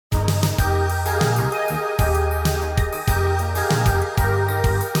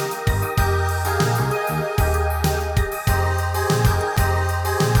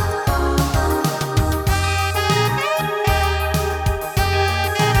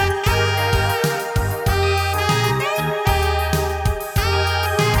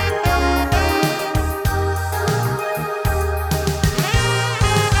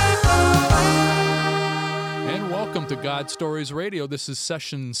Stories Radio. This is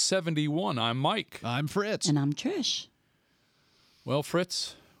session 71. I'm Mike. I'm Fritz. And I'm Trish. Well,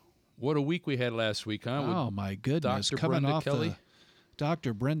 Fritz, what a week we had last week, huh? Oh, my goodness. Dr. Coming Brenda off Kelly. the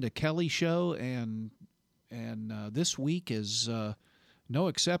Dr. Brenda Kelly show, and this week is no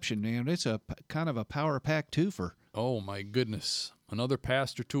exception, man. It's a kind of a power pack twofer. Oh, my goodness. Another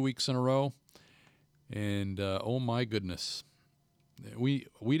pastor 2 weeks in a row. And, oh, my goodness. We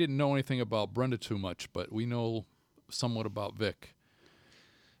didn't know anything about Brenda too much, but we know somewhat about Vic.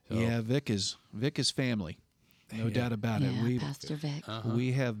 So, Yeah, Vic is family. No doubt about it. Yeah, Pastor Vic.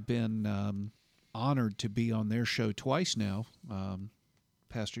 We have been honored to be on their show twice now,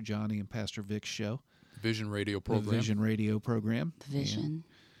 Pastor Johnny and Pastor Vic's show. Vision Radio The program. Vision Radio program. The Vision.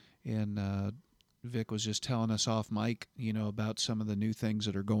 And Vic was just telling us off mic, about some of the new things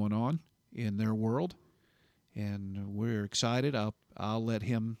that are going on in their world. And we're excited. I'll let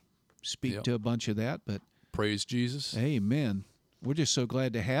him speak to a bunch of that, but Praise Jesus. amen. We're just so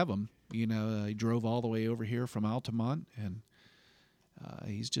glad to have him. He drove all the way over here from Altamont, and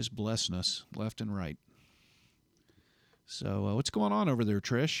he's just blessing us left and right. So what's going on over there,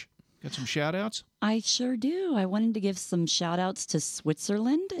 Trish? Got some shout-outs? I sure do. I wanted to give some shout-outs to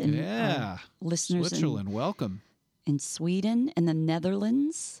Switzerland and Yeah. listeners Switzerland, welcome. in Sweden and the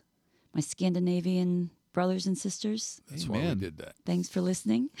Netherlands, my Scandinavian brothers and sisters. That's why we Amen. did that. Thanks for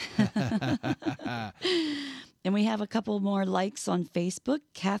listening. And we have a couple more likes on Facebook,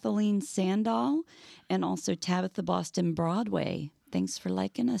 Kathleen Sandall and also Tabitha Boston Broadway. Thanks for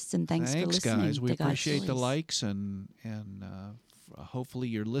liking us, and thanks for listening. Guys. We to God's appreciate the Stories. likes, and hopefully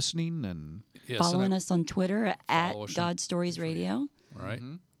you're listening. And Yes, Following and us on Twitter at Follow us on- God Stories Radio. All right.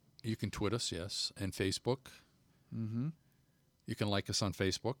 You can tweet us, yes, and Facebook. Mm-hmm. You can like us on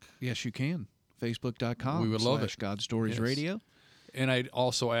Facebook. yes, you can. Facebook.com. We would love it. God Stories Yes. Radio. And I'd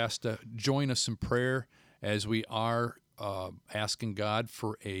also ask to join us in prayer as we are asking God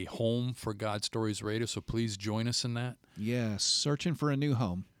for a home for God Stories Radio. So please join us in that. Yes, searching for a new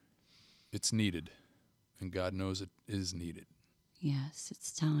home. It's needed, and God knows it is needed. Yes,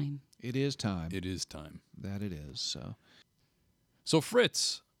 it's time. It is time. It is time. That it is. So,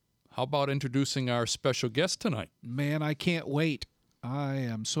 Fritz, how about introducing our special guest tonight? Man, I can't wait. I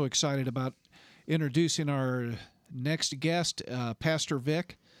am so excited about introducing our next guest, Pastor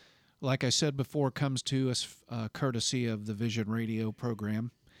Vic. Like I said before, comes to us courtesy of the Vision Radio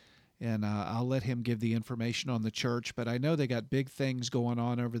program. And I'll let him give the information on the church. But I know they got big things going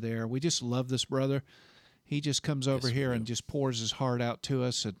on over there. We just love this brother. He just comes over Yes, we here do. and just pours his heart out to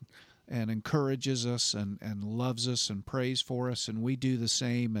us and encourages us and loves us and prays for us. And we do the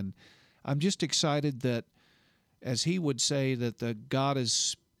same. And I'm just excited that, as he would say, that the God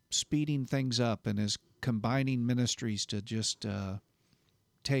is speeding things up and is combining ministries to just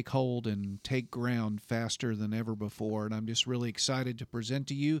take hold and take ground faster than ever before. And I'm just really excited to present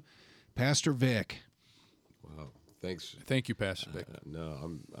to you Pastor Vic. Wow, thanks. Thank you, Pastor Vic. No,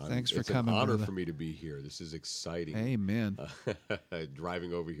 I'm Thanks for it's coming, an honor brother. for me to be here. This is exciting. Amen.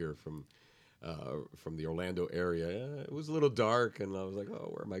 Driving over here from the Orlando area, it was a little dark, and I was like,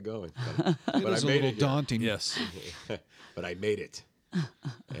 "Oh, where am I going?" But It was I a made little it here. daunting. Yes. But I made it,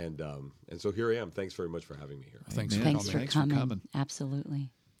 and so here I am. Thanks very much for having me here. Thanks Amen. for Thanks coming. for Thanks for coming. coming. Absolutely.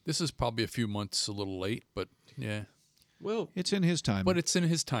 This is probably a few months a little late, but yeah. Well, It's in his time. But it's in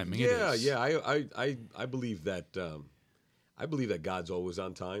his timing. It yeah, is. yeah. I believe that. I believe that God's always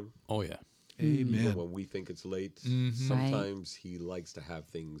on time. Oh, yeah. Even Amen. when we think it's late, Mm-hmm. sometimes He likes to have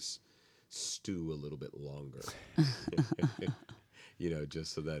things stew a little bit longer.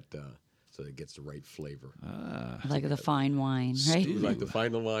 Just so that it gets the right flavor. Like the fine wine, right? It was like the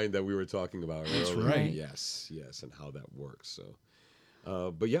final line that we were talking about earlier. right. Yes, and how that works. So,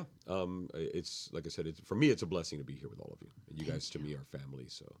 but yeah, it's like I said. For me, it's a blessing to be here with all of you. And you guys, to me, are family.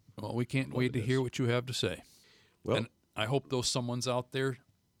 So, Well, we can't wait it to is. hear what you have to say. well, And I hope those someone's out there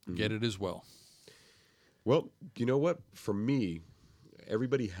get it as well. well, you know what? For me,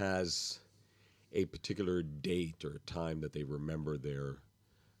 everybody has a particular date or time that they remember their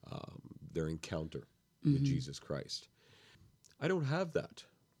encounter with Jesus Christ. I don't have that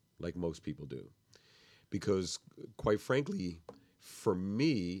like most people do, because quite frankly, for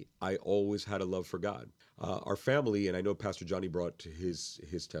me, I always had a love for God. Our family, and I know Pastor Johnny brought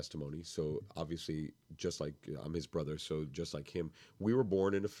his testimony. So obviously, just like I'm his brother, so just like him, we were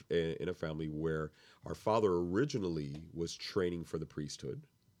born in a family where our father originally was training for the priesthood.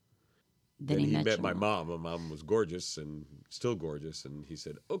 Then Then he met your my mom. My mom was gorgeous and still gorgeous, and he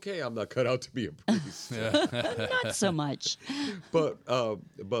said, "Okay, I'm not cut out to be a priest." Not so much. But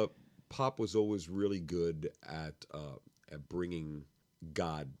Pop was always really good at bringing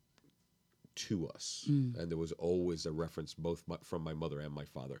God to us. And there was always a reference both from my mother and my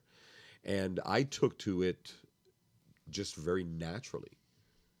father. And I took to it just very naturally.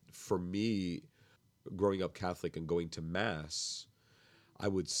 For me, growing up Catholic and going to Mass, I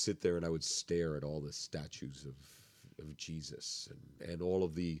would sit there and I would stare at all the statues of Jesus and all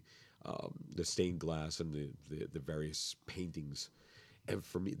of the stained glass and the various paintings. And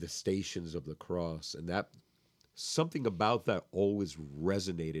for me, the Stations of the Cross, and that something about that always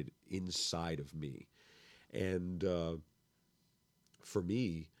resonated inside of me. And for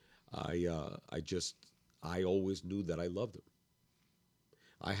me, I always knew that I loved him.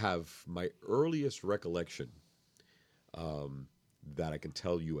 I have my earliest recollection that I can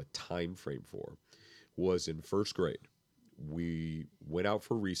tell you a time frame for was in first grade. We went out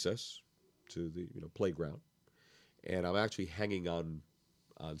for recess to the playground, and I'm actually hanging on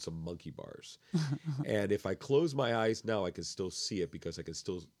some monkey bars. And if I close my eyes now, I can still see it because I can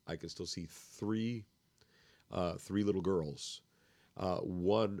still see three little girls.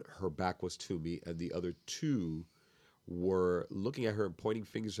 One, her back was to me, and the other two were looking at her and pointing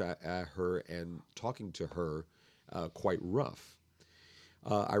fingers at her and talking to her quite rough.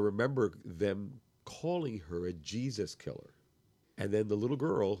 I remember them calling her a Jesus killer. And then the little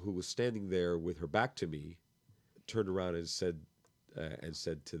girl who was standing there with her back to me turned around and said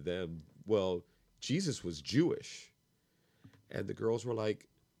to them, well, Jesus was Jewish. And the girls were like,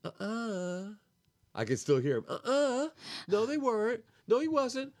 I can still hear them, no, they weren't. No, he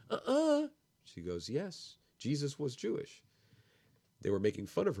wasn't. She goes, yes, Jesus was Jewish. They were making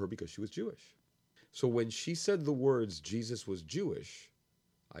fun of her because she was Jewish. So when she said the words, Jesus was Jewish,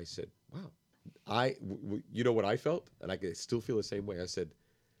 I said, wow. You know what I felt? And I can still feel the same way. I said,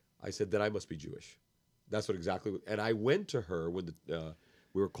 then I must be Jewish. That's what exactly. And I went to her when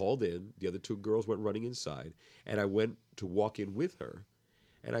we were called in. The other two girls went running inside. And I went to walk in with her.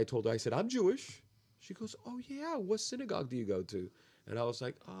 And I told her, I said, I'm Jewish. She goes, oh, yeah, what synagogue do you go to? And I was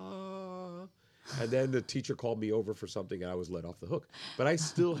like, ah. And then the teacher called me over for something, and I was let off the hook. But I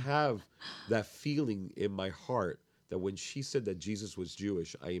still have that feeling in my heart that when she said that Jesus was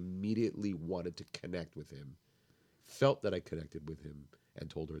Jewish, I immediately wanted to connect with him, felt that I connected with him, and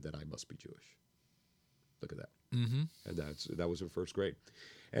told her that I must be Jewish. Look at that. Mm-hmm. And that was in first grade.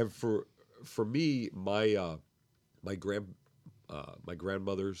 And for me, my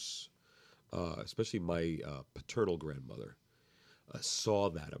grandmothers, especially my paternal grandmother, saw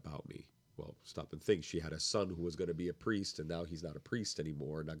that about me. Well, stop and think. She had a son who was going to be a priest, and now he's not a priest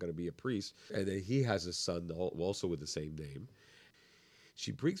anymore, not going to be a priest. And then he has a son also with the same name.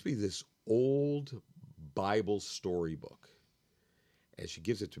 She brings me this old Bible storybook, and she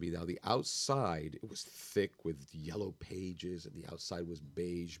gives it to me. Now, the outside, it was thick with yellow pages, and the outside was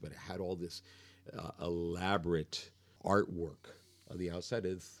beige, but it had all this elaborate artwork on the outside.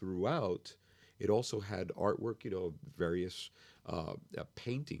 And throughout, it also had artwork, various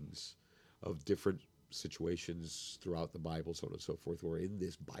paintings of different situations throughout the Bible, so on and so forth, were in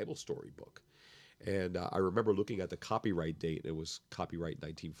this Bible storybook. And I remember looking at the copyright date, and it was copyright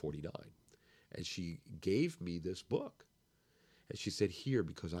 1949. And she gave me this book. And she said, here,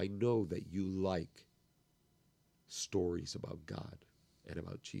 because I know that you like stories about God and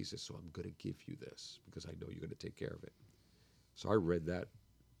about Jesus, so I'm going to give you this because I know you're going to take care of it. So I read that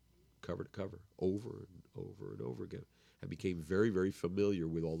cover to cover, over and over and over again, and became very, very familiar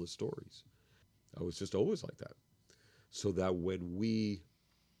with all the stories. I was just always like that. So that when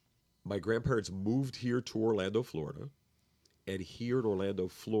my grandparents moved here to Orlando, Florida, and here in Orlando,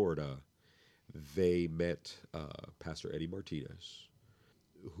 Florida, they met Pastor Eddie Martinez,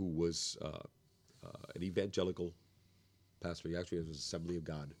 who was an evangelical pastor. He actually was an Assembly of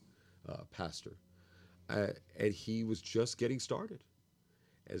God pastor. And he was just getting started.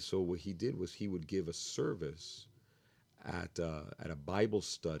 And so what he did was he would give a service at a Bible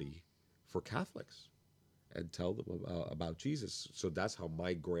study for Catholics and tell them about Jesus. So that's how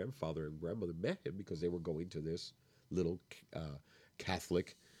my grandfather and grandmother met him, because they were going to this little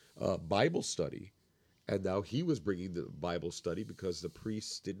Catholic Bible study. And now he was bringing the Bible study because the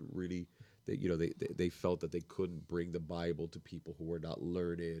priests didn't really, they felt that they couldn't bring the Bible to people who were not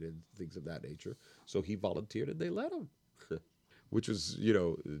learned and things of that nature. So he volunteered and they let him. Which was,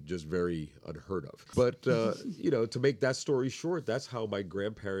 just very unheard of. But, to make that story short, that's how my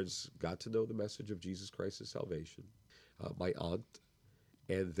grandparents got to know the message of Jesus Christ as salvation. My aunt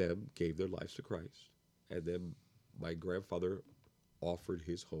and them gave their lives to Christ. And then my grandfather offered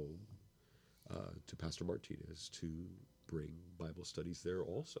his home to Pastor Martinez to bring Bible studies there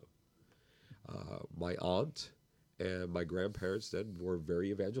also. My aunt and my grandparents then were very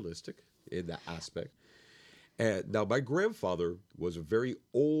evangelistic in that aspect. And now my grandfather was a very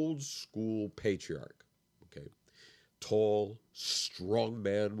old school patriarch, okay? Tall, strong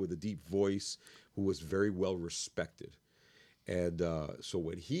man with a deep voice who was very well respected. And so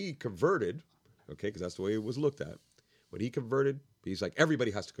when he converted, okay, because that's the way it was looked at, when he converted, he's like, everybody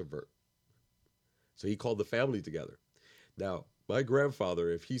has to convert. So he called the family together. Now, my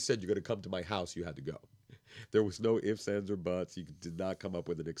grandfather, if he said you're going to come to my house, you had to go. There was no ifs, ands, or buts. He did not come up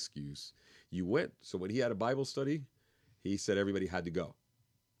with an excuse. You went. So when he had a Bible study, he said everybody had to go.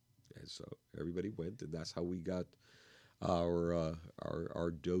 And so everybody went, and that's how we got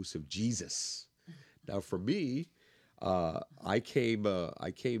our dose of Jesus. Now, for me, I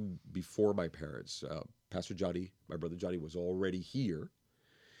came before my parents. Pastor Johnny, my brother Johnny, was already here,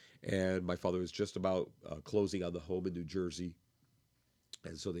 and my father was just about closing on the home in New Jersey,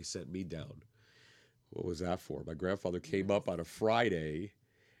 and so they sent me down. What was that for? My grandfather came up on a Friday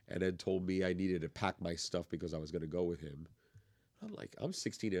and then told me I needed to pack my stuff because I was going to go with him. I'm like, I'm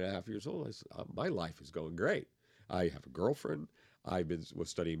 16 and a half years old. I said, my life is going great. I have a girlfriend. Was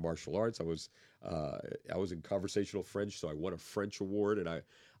studying martial arts. I was in conversational French, so I won a French award, and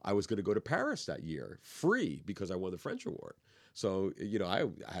I was going to go to Paris that year free because I won the French award. So, I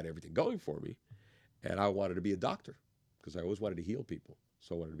had everything going for me, and I wanted to be a doctor because I always wanted to heal people.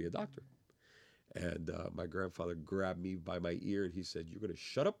 So I wanted to be a doctor. And my grandfather grabbed me by my ear, and he said, "You're going to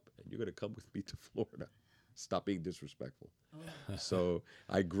shut up, and you're going to come with me to Florida. Stop being disrespectful." Oh. So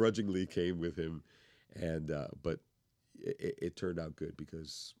I grudgingly came with him, and but it turned out good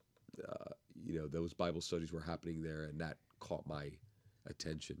because those Bible studies were happening there, and that caught my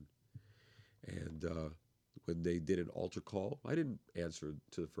attention. And when they did an altar call, I didn't answer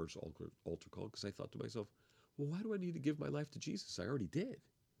to the first altar call because I thought to myself, well, why do I need to give my life to Jesus? I already did.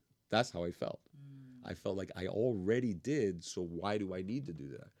 That's how I felt. I felt like I already did, so why do I need to do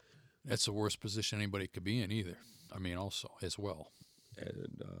that? That's the worst position anybody could be in either. I mean, also, as well.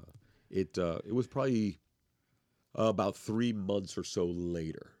 And it was probably about 3 months or so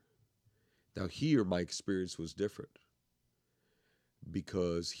later. Now here, my experience was different.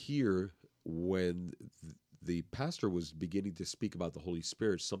 Because here, when the pastor was beginning to speak about the Holy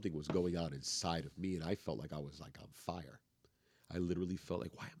Spirit, something was going on inside of me, and I felt like I was like on fire. I literally felt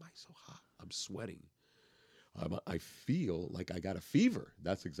like, why am I so hot? I'm sweating. I feel like I got a fever.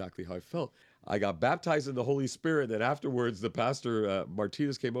 That's exactly how I felt. I got baptized in the Holy Spirit. And then afterwards, the pastor,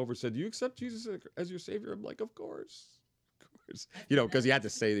 Martinez, came over and said, "Do you accept Jesus as your Savior?" I'm like, of course. Because he had to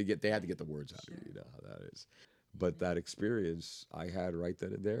say, they had to get the words out of me. You know how that is. But that experience I had right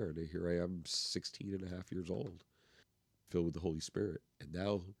then and there. And here I am, 16 and a half years old, filled with the Holy Spirit. And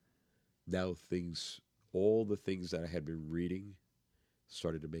now all the things that I had been reading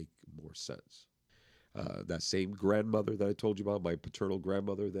started to make more sense. That same grandmother that I told you about, my paternal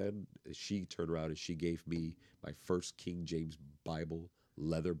grandmother then, she turned around and she gave me my first King James Bible,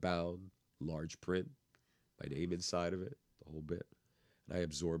 leather bound, large print, my name inside of it, the whole bit. And I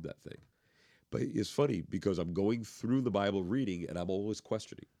absorbed that thing. But it's funny because I'm going through the Bible reading and I'm always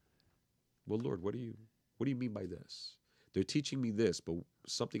questioning. Well, Lord, what do you mean by this? They're teaching me this, but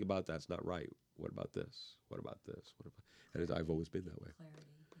something about that's not right. What about this? What about this? And I've always been that way. Clarity.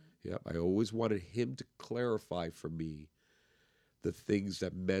 Yeah, I always wanted him to clarify for me the things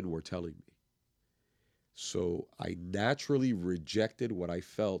that men were telling me. So I naturally rejected what I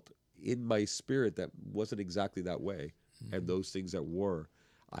felt in my spirit that wasn't exactly that way. Mm-hmm. And those things that were,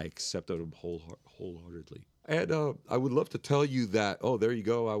 I accepted them wholeheartedly. And I would love to tell you that, oh, there you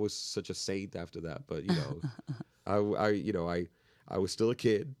go, I was such a saint after that. But, I was still a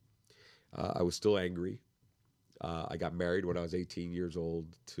kid. I was still angry. I got married when I was 18 years old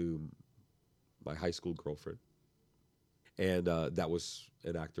to my high school girlfriend. And that was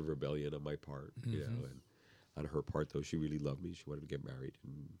an act of rebellion on my part, mm-hmm. And on her part, though, she really loved me. She wanted to get married,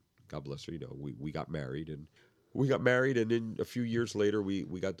 and God bless her. We got married, and then a few years later, we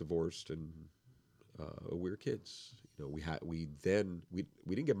got divorced, and we were kids. We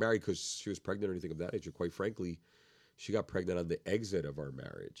didn't get married because she was pregnant or anything of that nature. Quite frankly, she got pregnant on the exit of our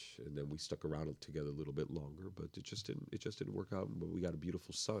marriage, and then we stuck around together a little bit longer, but it just didn't work out. But we got a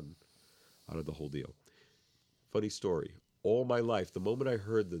beautiful son out of the whole deal. Funny story. All my life, the moment I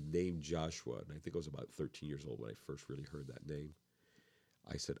heard the name Joshua, and I think I was about 13 years old when I first really heard that name,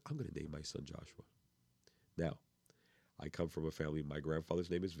 I said, I'm going to name my son Joshua. Now, I come from a family. My grandfather's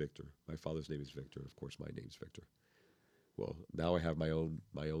name is Victor. My father's name is Victor. Of course, my name's Victor. Well, now I have my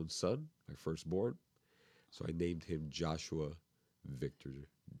own son, my firstborn. So I named him Joshua Victor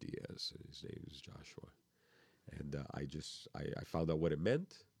Diaz, and his name is Joshua. And I found out what it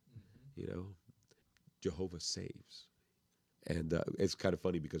meant, Jehovah saves. And it's kind of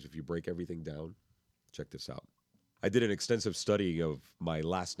funny because if you break everything down, Check this out. I did an extensive study of my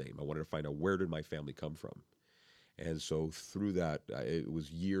last name. I wanted to find out where did my family come from. And so through that, it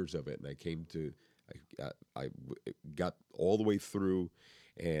was years of it. And I came to, I got all the way through.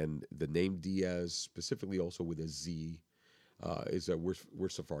 And the name Diaz, specifically also with a Z, is that we're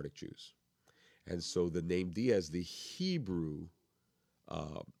Sephardic Jews. And so the name Diaz, the Hebrew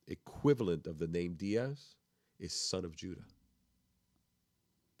equivalent of the name Diaz, is son of Judah.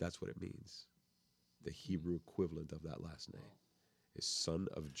 That's what it means. The Hebrew equivalent of that last name is son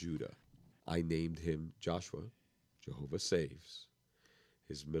of Judah. I named him Joshua. Jehovah saves.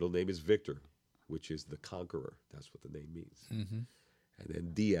 His middle name is Victor, which is the conqueror. That's what the name means. Mm-hmm. And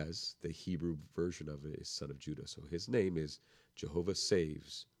then Diaz, the Hebrew version of it, is son of Judah. So his name is Jehovah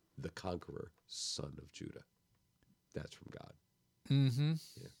saves, the conqueror, son of Judah. That's from God. Mm-hmm.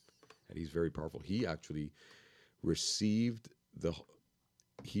 Yeah. And he's very powerful. He actually received the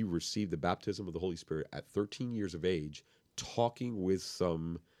baptism of the Holy Spirit at 13 years of age, talking with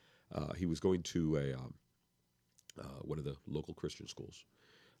some, he was going to one of the local Christian schools.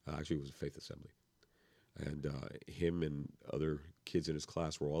 Actually, it was a faith assembly. And him and other kids in his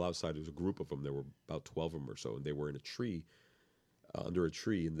class were all outside. There was a group of them. There were about 12 of them or so. And they were in a tree, under a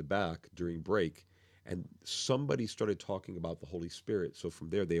tree in the back during break. And somebody started talking about the Holy Spirit. So from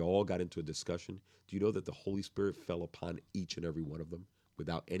there, they all got into a discussion. Do you know that the Holy Spirit fell upon each and every one of them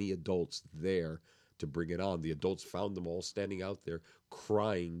without any adults there to bring it on? The adults found them all standing out there,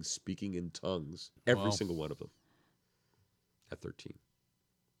 crying, speaking in tongues, every single one of them at 13.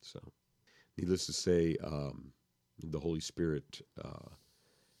 So needless to say, the Holy Spirit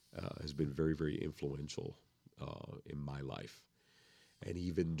has been very, very influential in my life. And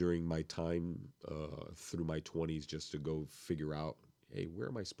even during my time through my 20s, just to go figure out, hey, where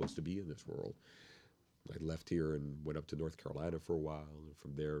am I supposed to be in this world? I left here and went up to North Carolina for a while. And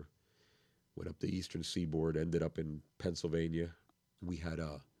from there, went up the Eastern Seaboard, ended up in Pennsylvania. We had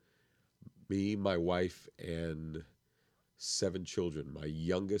me, my wife, and 7 children. My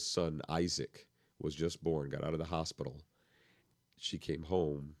youngest son, Isaac, was just born, got out of the hospital. She came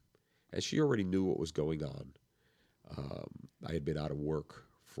home, and she already knew what was going on. I had been out of work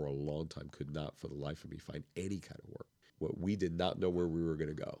for a long time, could not for the life of me find any kind of work. Well, we did not know where we were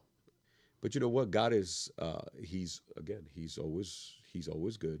going to go. But you know what? God is, he's always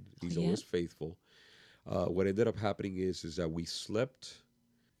good. He's always faithful. What ended up happening is that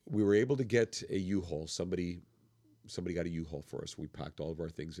we were able to get a U-Haul. Somebody got a U-Haul for us. We packed all of our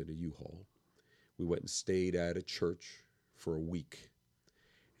things in a U-Haul. We went and stayed at a church for a week.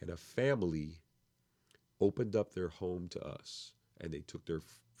 And a family opened up their home to us. And they took their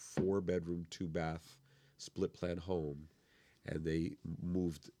 4-bedroom, 2-bath, split-plan home. And they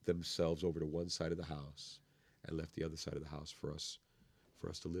moved themselves over to one side of the house and left the other side of the house for us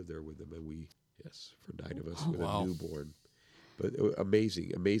to live there with them. And for 9 of us with a newborn. But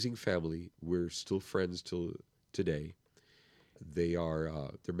amazing family. We're still friends till today. They're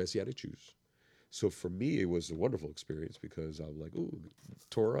Messianic Jews. So for me, it was a wonderful experience because I'm like, ooh,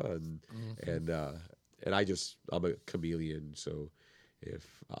 Torah, and I'm a chameleon. So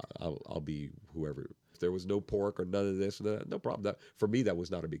if I'll be whoever. If there was no pork or none of this, no problem. For me, that was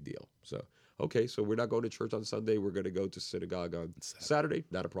not a big deal. So okay, so we're not going to church on Sunday. We're going to go to synagogue on Saturday.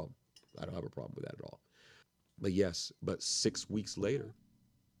 Not a problem. I don't have a problem with that at all. But 6 weeks later,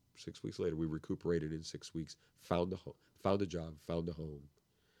 we recuperated in 6 weeks, found a job, found a home,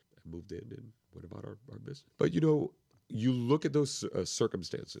 and moved in and went about our business. But you look at those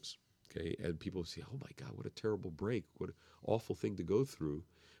circumstances, okay, and people say, oh my God, what a terrible break, what an awful thing to go through.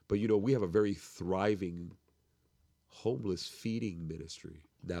 But we have a very thriving homeless feeding ministry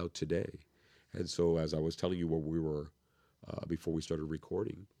now today. And so as I was telling you where we were before we started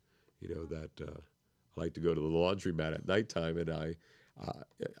recording, that I like to go to the laundromat at nighttime, and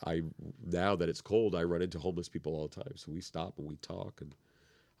I now that it's cold, I run into homeless people all the time. So we stop and we talk, and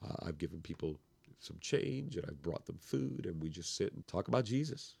I've given people some change, and I've brought them food, and we just sit and talk about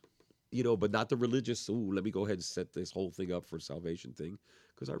Jesus. But not the religious, let me go ahead and set this whole thing up for salvation thing.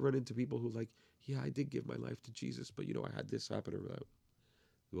 Because I run into people who are like, yeah, I did give my life to Jesus, but I had this happen or that.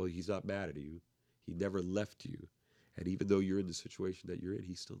 Well, he's not mad at you. He never left you. And even though you're in the situation that you're in,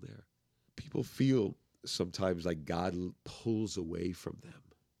 he's still there. People feel sometimes like God pulls away from them.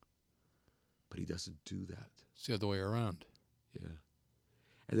 But he doesn't do that. It's the other way around. Yeah.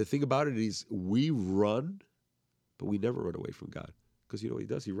 And the thing about it is we run, but we never run away from God. Because you know what he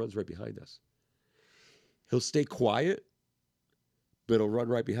does? He runs right behind us. He'll stay quiet, but he'll run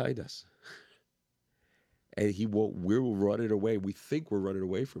right behind us. And we're running away. We think we're running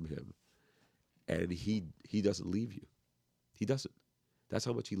away from him. And he doesn't leave you. He doesn't. That's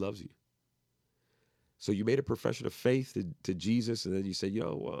how much he loves you. So you made a profession of faith to Jesus, and then you say,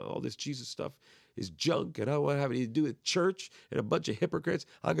 well, all this Jesus stuff is junk, and I don't want to have anything to do with church and a bunch of hypocrites.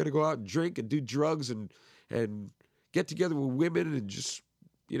 I'm going to go out and drink and do drugs and get together with women and just,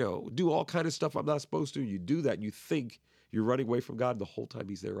 do all kind of stuff I'm not supposed to. You do that, and you think you're running away from God, and the whole time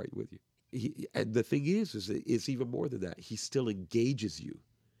he's there right with you. And the thing is it's even more than that. He still engages you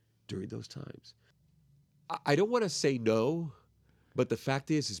during those times. I don't want to say no, but the fact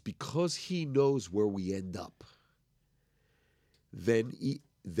is because he knows where we end up, then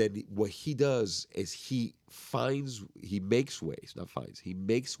what he does is he makes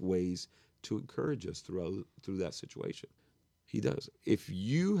ways to encourage us through that situation. He does. If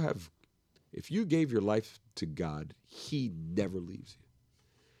you gave your life to God, he never leaves you.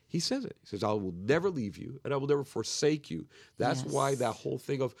 He says it. He says, I will never leave you and I will never forsake you. That's why that whole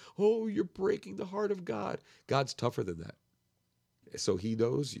thing of, you're breaking the heart of God. God's tougher than that. So he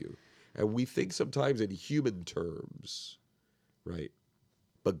knows you. And we think sometimes in human terms, right?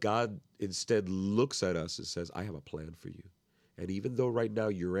 But God instead looks at us and says, I have a plan for you. And even though right now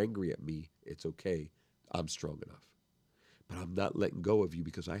you're angry at me, it's okay. I'm strong enough. But I'm not letting go of you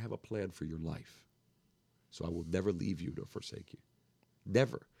because I have a plan for your life. So I will never leave you nor forsake you.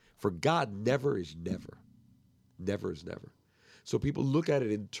 Never. For God, never is never. Never is never. So people look at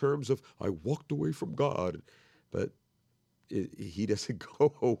it in terms of, I walked away from God. But he doesn't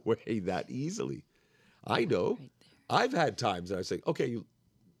go away that easily. I know. Right, I've had times that I say, okay,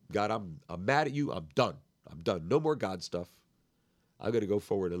 God, I'm mad at you. I'm done. No more God stuff. I'm going to go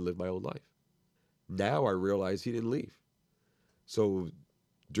forward and live my own life. Now I realize he didn't leave. So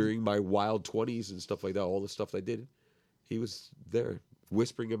during my wild 20s and stuff like that, all the stuff I did, he was there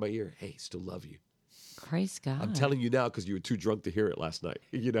whispering in my ear, hey, still love you. Praise God. I'm telling you now because you were too drunk to hear it last night,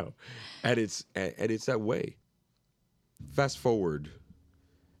 and it's that way. Fast forward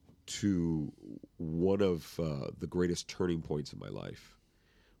to one of the greatest turning points in my life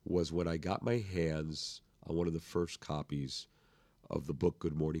was when I got my hands on one of the first copies of the book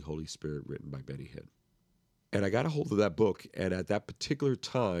Good Morning, Holy Spirit, written by Benny Hinn. And I got a hold of that book, and at that particular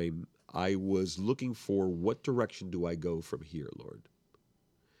time, I was looking for what direction do I go from here, Lord?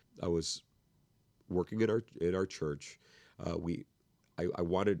 I was working in our church. I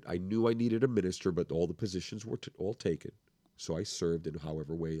knew I needed a minister, but all the positions were all taken. So I served in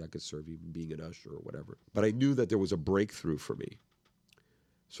however way I could serve, even being an usher or whatever. But I knew that there was a breakthrough for me.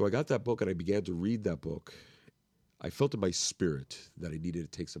 So I got that book and I began to read that book. I felt in my spirit that I needed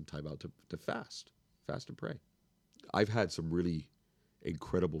to take some time out to fast and pray. I've had some really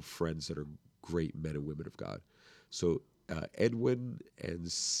incredible friends that are great men and women of God. So Edwin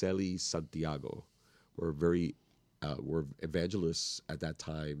and Celi Santiago were were evangelists at that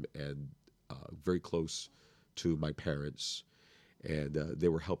time and very close to my parents. And they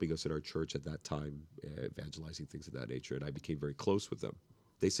were helping us in our church at that time, evangelizing, things of that nature. And I became very close with them.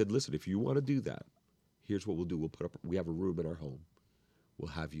 They said, listen, if you want to do that, here's what we'll do. We have a room in our home.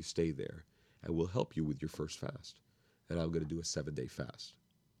 We'll have you stay there and we'll help you with your first fast. And I'm going to do a 7-day fast.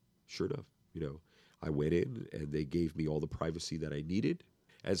 Sure enough, I went in and they gave me all the privacy that I needed.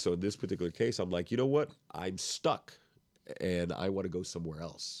 And so in this particular case, I'm like, you know what? I'm stuck and I want to go somewhere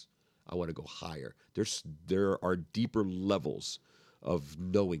else. I want to go higher. There are deeper levels of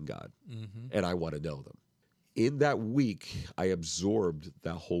knowing God, and I want to know them. In that week, I absorbed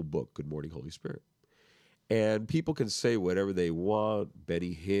that whole book, Good Morning, Holy Spirit. And people can say whatever they want,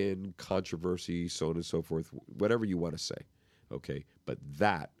 Benny Hinn, controversy, so on and so forth, whatever you want to say, okay? But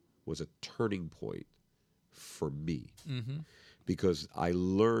that was a turning point for me because I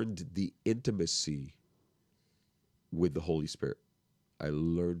learned the intimacy with the Holy Spirit. I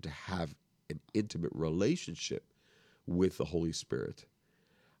learned to have an intimate relationship with the Holy Spirit.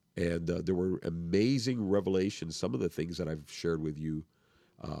 And there were amazing revelations. Some of the things that I've shared with you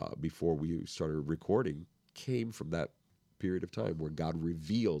before we started recording came from that period of time where God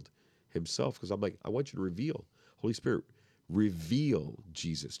revealed himself. Because I'm like, I want you to reveal, Holy Spirit, reveal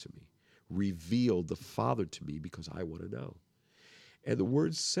Jesus to me. Reveal the Father to me because I want to know. And the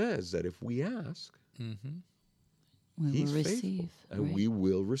word says that if we ask, he's faithful, and we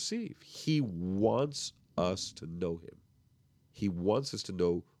will receive. He wants us to know him. He wants us to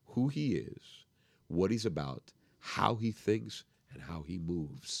know who he is, what he's about, how he thinks, and how he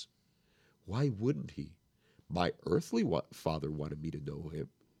moves. Why wouldn't he? My earthly father wanted me to know him.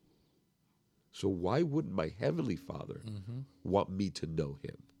 So why wouldn't my heavenly Father want me to know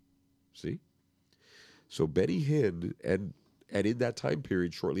him? See? So Benny Hinn, and in that time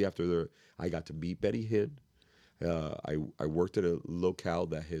period, shortly after I got to meet Benny Hinn, I worked at a locale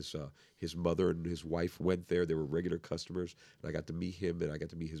that his mother and his wife went there. They were regular customers, and I got to meet him, and I got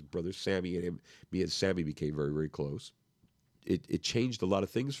to meet his brother Sammy, and me and Sammy became very, very close. It changed a lot of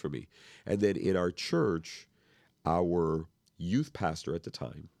things for me. And then in our church, our youth pastor at the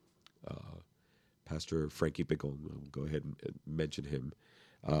time, Pastor Frankie Picon, I'll go ahead and mention him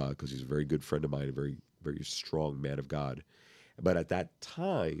because he's a very good friend of mine, a very, very strong man of God. But at that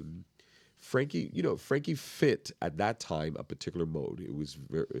time, Frankie fit at that time a particular mode. It was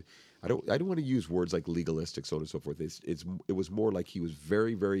very, I don't want to use words like legalistic, so on and so forth. It was more like he was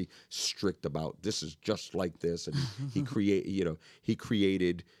very, very strict about this is just like this, and he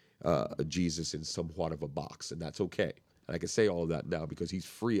created Jesus in somewhat of a box, and that's okay. And I can say all of that now because he's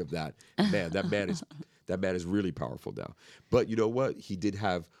free of that. Man, that man is really powerful now. But you know what? He did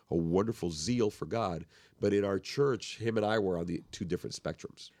have a wonderful zeal for God. But in our church, him and I were on the two different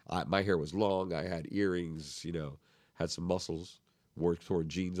spectrums. My hair was long. I had earrings, had some muscles, wore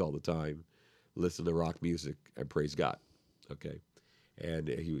jeans all the time, listened to rock music, and praise God. Okay. And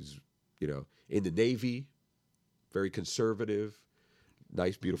he was, in the Navy, very conservative,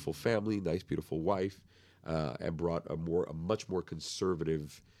 nice, beautiful family, nice, beautiful wife, and brought a much more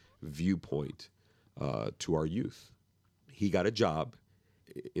conservative viewpoint to our youth. He got a job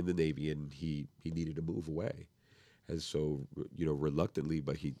in the Navy, and he needed to move away. And so, reluctantly,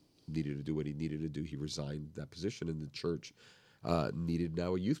 but he needed to do what he needed to do. He resigned that position, and the church needed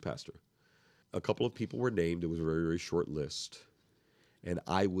now a youth pastor. A couple of people were named. It was a very, very short list. And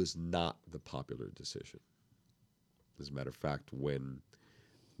I was not the popular decision. As a matter of fact, when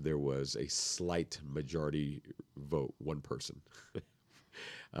there was a slight majority vote, one person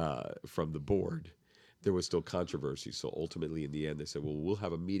from the board, there was still controversy. So ultimately, in the end, they said, well, we'll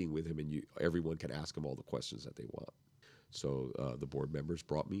have a meeting with him, and everyone can ask him all the questions that they want. So the board members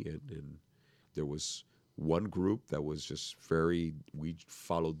brought me in, and there was one group that was just we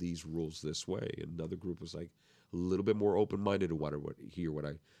followed these rules this way. And another group was like a little bit more open-minded and wanted to hear what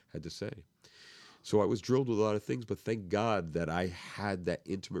I had to say. So I was drilled with a lot of things, but thank God that I had that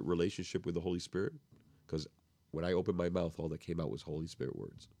intimate relationship with the Holy Spirit, because when I opened my mouth, all that came out was Holy Spirit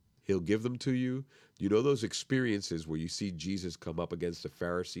words. He'll give them to you. You know those experiences where you see Jesus come up against the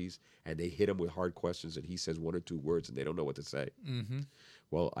Pharisees and they hit him with hard questions and he says one or two words and they don't know what to say? Mm-hmm.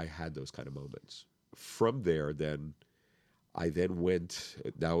 Well, I had those kind of moments. From there, I went,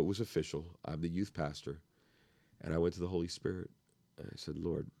 now it was official. I'm the youth pastor. And I went to the Holy Spirit and I said,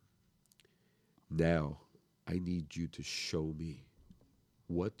 Lord, now I need you to show me,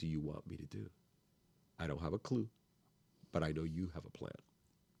 what do you want me to do? I don't have a clue, but I know you have a plan.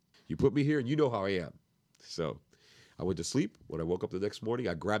 You put me here and you know how I am. So I went to sleep. When I woke up the next morning,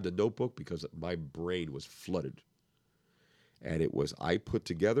 I grabbed a notebook because my brain was flooded. And I put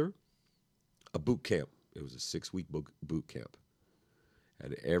together a boot camp. It was a 6-week boot camp.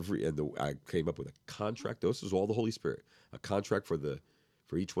 And I came up with a contract. This is all the Holy Spirit. A contract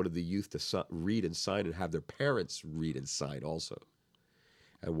for each one of the youth to read and sign, and have their parents read and sign also.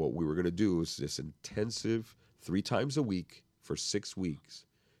 And what we were going to do was this intensive 3 times a week for 6 weeks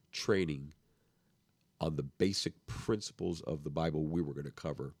training on the basic principles of the Bible we were going to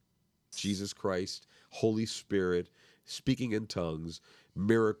cover. Jesus Christ, Holy Spirit, speaking in tongues,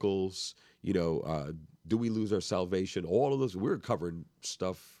 miracles, do we lose our salvation? All of those. We were covering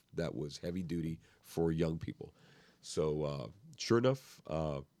stuff that was heavy duty for young people. So sure enough,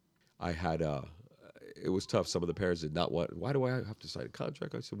 I had it was tough. Some of the parents did not want, why do I have to sign a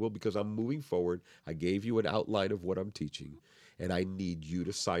contract? I said, well, because I'm moving forward. I gave you an outline of what I'm teaching, and I need you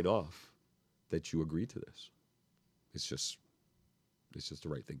to sign off that you agree to this. It's just the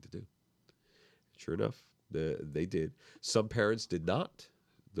right thing to do. Sure enough, they did. Some parents did not.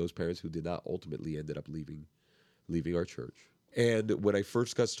 Those parents who did not ultimately ended up leaving our church. And when I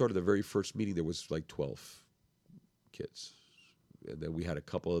first got started, the very first meeting, there was like 12 kids. And then we had a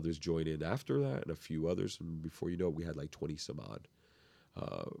couple others join in after that, and a few others. And before you know it, we had like 20 some odd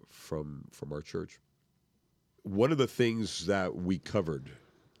from our church. One of the things that we covered,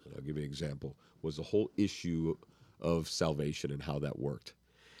 I'll give you an example, was the whole issue of salvation and how that worked.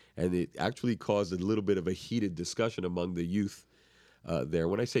 And it actually caused a little bit of a heated discussion among the youth there.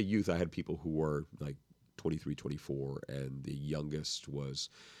 When I say youth, I had people who were like 23, 24, and the youngest was...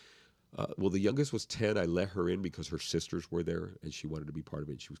 the youngest was 10. I let her in because her sisters were there, and she wanted to be part of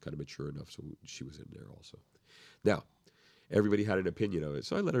it. She was kind of mature enough, so she was in there also. Now, everybody had an opinion of it,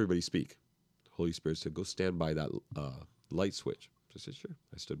 so I let everybody speak. The Holy Spirit said, go stand by that light switch. So I said, sure.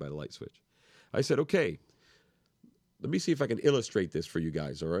 I stood by the light switch. I said, okay, let me see if I can illustrate this for you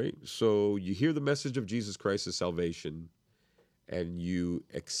guys, all right? So you hear the message of Jesus Christ as salvation, and you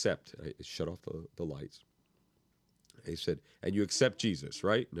accept. I shut off the lights. And he said, and you accept Jesus,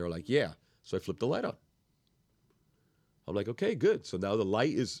 right? And they're like, yeah. So I flipped the light on. I'm like, okay, good. So now the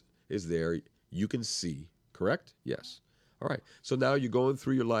light is there. You can see, correct? Yes. All right. So now you're going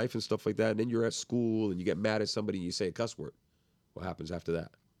through your life and stuff like that, and then you're at school and you get mad at somebody and you say a cuss word. What happens after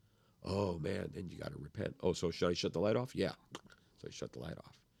that? Oh, man, then you got to repent. Oh, so should I shut the light off? Yeah. So I shut the light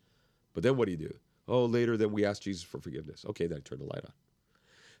off. But then what do? Oh, later, then we ask Jesus for forgiveness. Okay, then I turn the light on.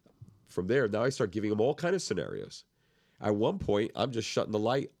 From there, now I start giving him all kind of scenarios. At one point, I'm just shutting the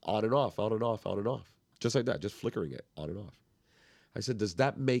light on and off, on and off, on and off. Just like that, just flickering it on and off. I said, does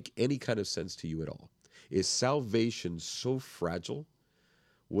that make any kind of sense to you at all? Is salvation so fragile?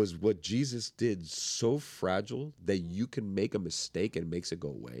 Was what Jesus did so fragile that you can make a mistake and it makes it go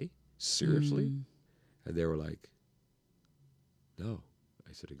away? Seriously? And they were like, no.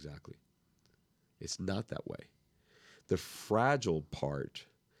 I said, exactly. It's not that way. The fragile part,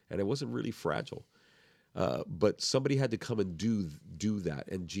 and it wasn't really fragile, but somebody had to come and do that,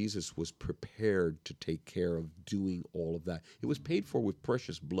 and Jesus was prepared to take care of doing all of that. It was paid for with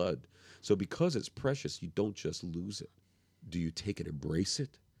precious blood. So because it's precious, you don't just lose it. Do you take and embrace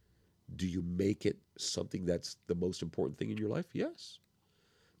it? Do you make it something that's the most important thing in your life? Yes.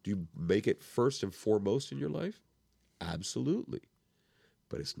 Do you make it first and foremost in your life? Absolutely.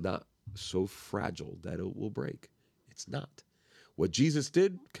 But it's not so fragile that it will break. It's not. What Jesus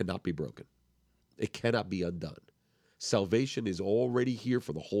did cannot be broken. It cannot be undone. Salvation is already here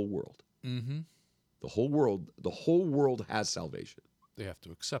for the whole world. Mm-hmm. The whole world has salvation. They have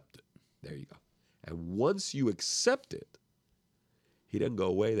to accept it. There you go. And once you accept it, he doesn't go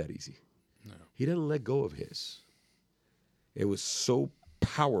away that easy. No. He doesn't let go of his. It was so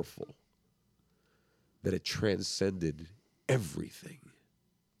powerful that it transcended everything.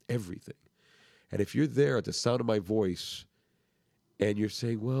 Everything. And if you're there at the sound of my voice and you're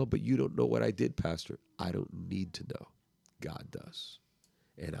saying, well, but you don't know what I did, Pastor, I don't need to know. God does.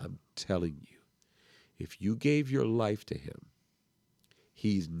 And I'm telling you, if you gave your life to him,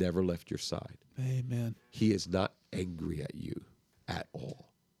 he's never left your side. Amen. He is not angry at you at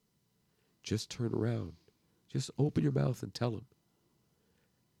all. Just turn around. Just open your mouth and tell him.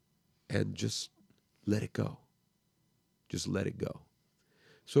 And just let it go. Just let it go.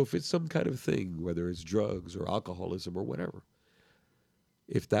 So if it's some kind of thing, whether it's drugs or alcoholism or whatever,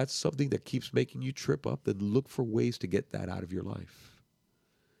 if that's something that keeps making you trip up, then look for ways to get that out of your life.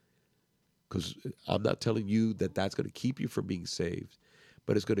 Because I'm not telling you that that's going to keep you from being saved,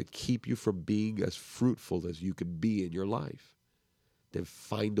 but it's going to keep you from being as fruitful as you can be in your life. Then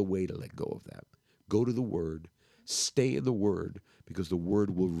find a way to let go of that. Go to the Word. Stay in the Word, because the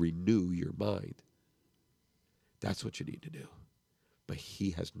Word will renew your mind. That's what you need to do. But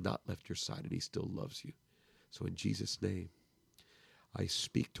he has not left your side, and he still loves you. So in Jesus' name, I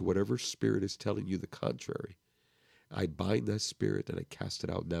speak to whatever spirit is telling you the contrary. I bind that spirit and I cast it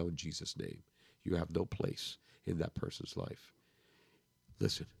out now in Jesus' name. You have no place in that person's life.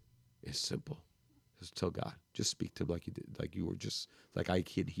 Listen, it's simple. Just tell God. Just speak to him like you did, like I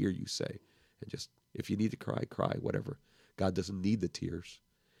can hear you say. And just, if you need to cry, cry, whatever. God doesn't need the tears.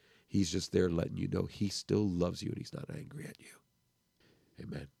 He's just there letting you know he still loves you and he's not angry at you.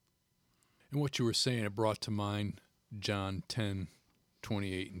 Amen. And what you were saying, it brought to mind John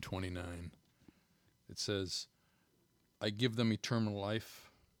 10:28 and 29. It says, I give them eternal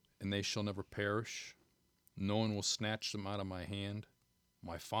life, and they shall never perish. No one will snatch them out of my hand.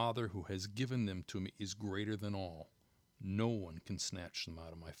 My Father who has given them to me is greater than all. No one can snatch them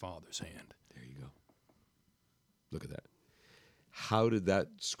out of my Father's hand. There you go. Look at that. How did that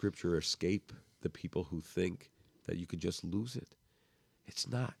scripture escape the people who think that you could just lose it? It's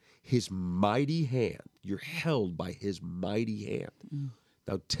not. His mighty hand. You're held by his mighty hand. Mm.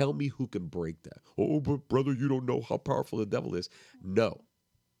 Now tell me who can break that. Oh, but brother, you don't know how powerful the devil is. No.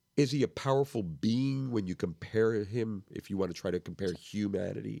 Is he a powerful being when you compare him, if you want to try to compare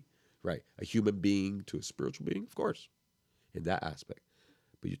humanity, right? A human being to a spiritual being? Of course, in that aspect.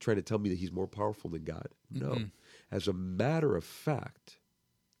 But you're trying to tell me that he's more powerful than God? No. Mm-hmm. As a matter of fact,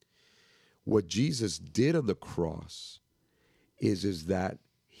 what Jesus did on the cross is that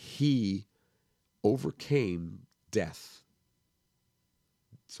he overcame death.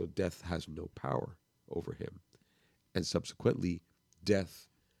 So death has no power over him. And subsequently, death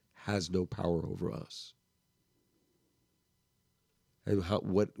has no power over us. And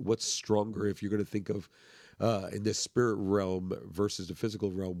what's stronger, if you're going to think of in the spirit realm versus the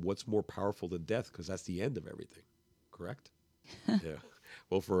physical realm, what's more powerful than death? Because that's the end of everything, correct? Yeah.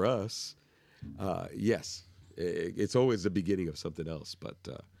 Well, for us, yes. It's always the beginning of something else. But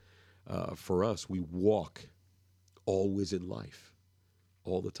for us, we walk always in life,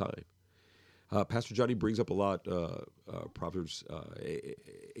 all the time. Pastor Johnny brings up a lot, Proverbs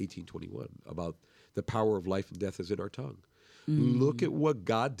 18:21, about the power of life and death is in our tongue. Look at what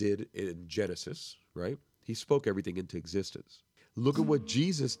God did in Genesis, right? He spoke everything into existence. Look at what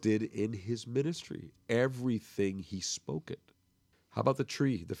Jesus did in his ministry. Everything he spoke it. How about the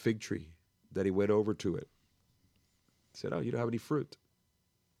tree, the fig tree, that he went over to it? He said, "Oh, you don't have any fruit.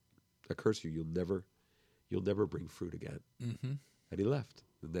 I curse you. You'll never bring fruit again." Mm-hmm. And he left.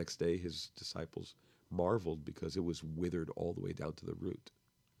 The next day, his disciples marveled because it was withered all the way down to the root.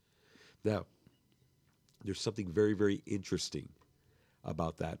 Now, there's something very, very interesting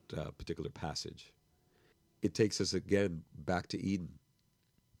about that particular passage. It takes us again back to Eden.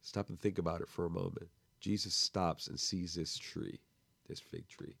 Stop and think about it for a moment. Jesus stops and sees this tree, this fig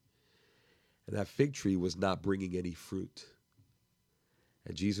tree. And that fig tree was not bringing any fruit.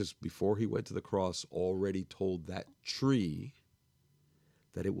 And Jesus, before he went to the cross, already told that tree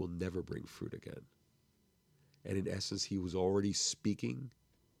that it will never bring fruit again. And in essence, he was already speaking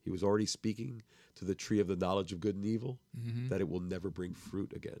to the tree of the knowledge of good and evil, that it will never bring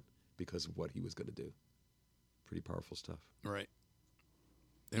fruit again because of what he was going to do. Pretty powerful stuff. Right.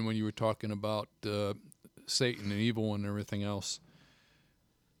 And when you were talking about Satan and evil and everything else,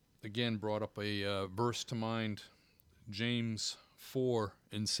 again brought up a verse to mind, James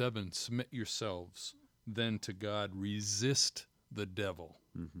 4:7, submit yourselves then to God, resist the devil,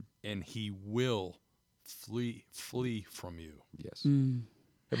 and he will flee from you. Yes.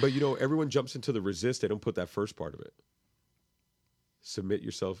 But everyone jumps into the resist. They don't put that first part of it. Submit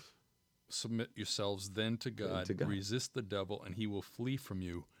yourselves then to God, resist the devil, and he will flee from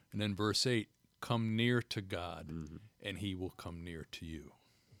you. And then verse 8, come near to God, and he will come near to you.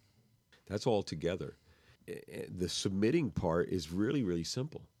 That's all together. The submitting part is really, really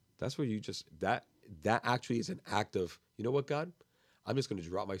simple. That's where you just, that actually is an act of, you know what, God? I'm just going to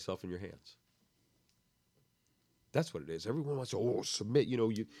drop myself in your hands. That's what it is. Everyone wants to, submit.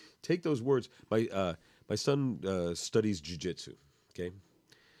 You take those words. My son studies jiu-jitsu, okay?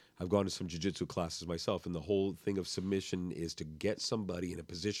 I've gone to some jiu-jitsu classes myself, and the whole thing of submission is to get somebody in a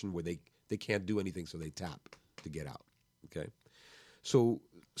position where they can't do anything, so they tap to get out, okay? So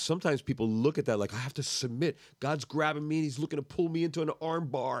sometimes people look at that like, I have to submit. God's grabbing me, and he's looking to pull me into an arm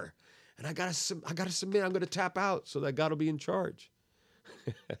bar, and I gotta submit. I'm going to tap out so that God will be in charge.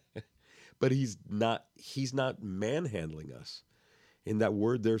 But he's not manhandling us. In that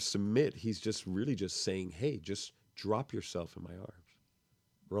word there, submit, he's just really just saying, hey, just drop yourself in my arms.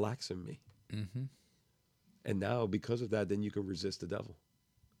 Relax in me. And now, because of that, then you can resist the devil.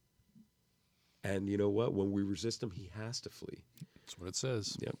 And you know what? When we resist him, he has to flee. That's what it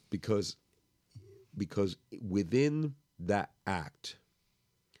says. Yeah, because within that act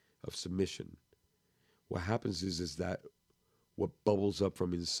of submission, what happens is that what bubbles up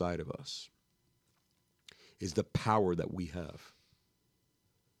from inside of us is the power that we have.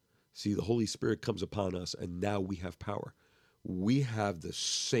 See, the Holy Spirit comes upon us, and now we have power. We have the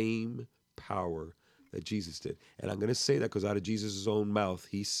same power that Jesus did. And I'm going to say that because out of Jesus' own mouth,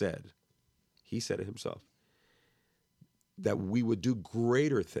 he said it himself, that we would do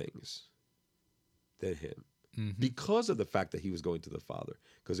greater things than him because of the fact that he was going to the Father.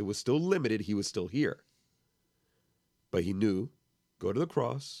 Because it was still limited, he was still here. But he knew, go to the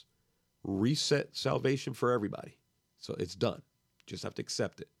cross, reset salvation for everybody. So it's done. Just have to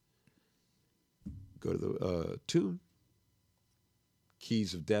accept it. Go to the tomb.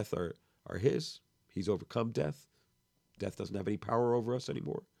 Keys of death are his. He's overcome death. Death doesn't have any power over us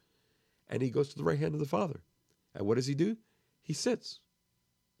anymore. And he goes to the right hand of the Father. And what does he do? He sits.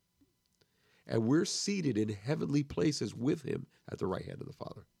 And we're seated in heavenly places with him at the right hand of the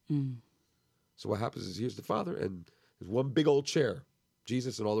Father. So what happens is here's the Father, and there's one big old chair.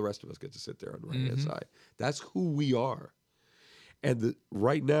 Jesus and all the rest of us get to sit there on the right-hand side. That's who we are. And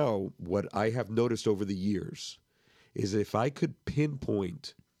right now, what I have noticed over the years is if I could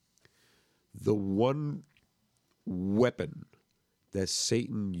pinpoint the one weapon that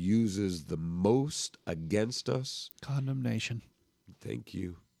Satan uses the most against us. Condemnation. Thank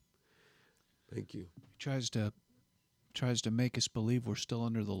you. Thank you. He tries to make us believe we're still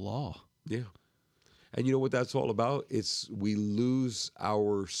under the law. Yeah. And you know what that's all about? It's we lose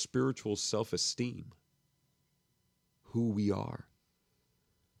our spiritual self-esteem. Who we are.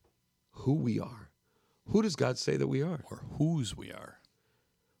 Who we are. Who does God say that we are? Or whose we are.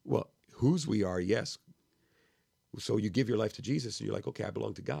 Well, whose we are, yes. So you give your life to Jesus and you're like, okay, I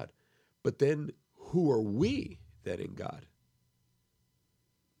belong to God. But then who are we then in God?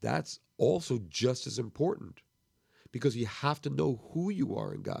 That's also just as important. Because you have to know who you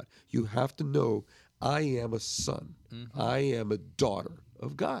are in God. You have to know, I am a son. I am a daughter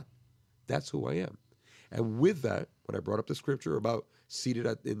of God. That's who I am. And with that, when I brought up the scripture about seated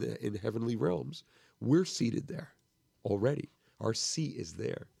in heavenly realms, we're seated there already. Our seat is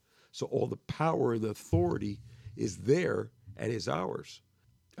there. So all the power and the authority is there and is ours.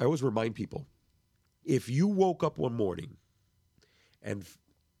 I always remind people, if you woke up one morning and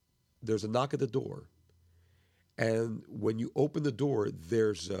there's a knock at the door, and when you open the door,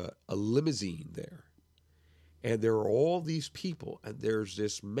 there's a limousine there, and there are all these people, and there's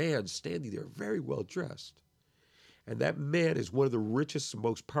this man standing there, very well dressed. And that man is one of the richest and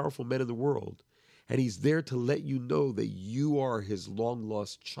most powerful men in the world. And he's there to let you know that you are his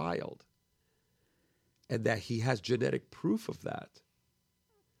long-lost child, and that he has genetic proof of that.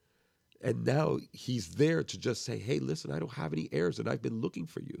 And now he's there to just say, hey, listen, I don't have any heirs, and I've been looking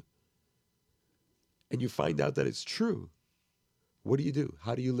for you. And you find out that it's true. What do?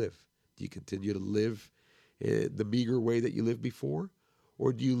 How do you live? Do you continue to live the meager way that you lived before?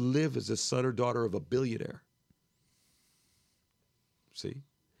 Or do you live as a son or daughter of a billionaire? See?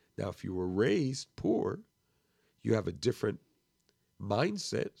 Now, if you were raised poor, you have a different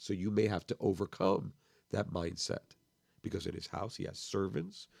mindset, so you may have to overcome that mindset. Because in his house, he has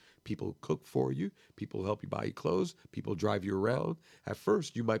servants, people cook for you, people help you buy your clothes, people drive you around. At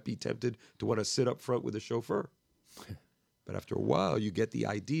first, you might be tempted to want to sit up front with a chauffeur. But after a while, you get the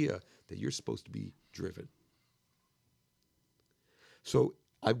idea that you're supposed to be driven. So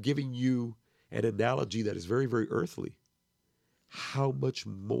I'm giving you an analogy that is very, very earthly. How much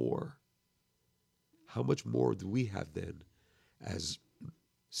more do we have then as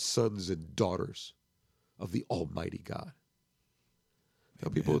sons and daughters of the Almighty God? You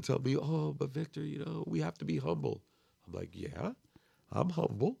know, people will tell me, oh, but Victor, we have to be humble. I'm like, yeah, I'm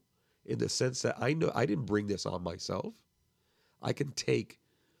humble in the sense that I know I didn't bring this on myself. I can take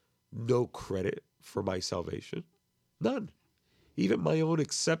no credit for my salvation. None. Even my own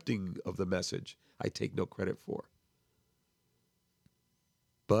accepting of the message, I take no credit for.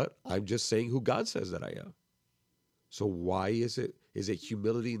 But I'm just saying who God says that I am. So why is it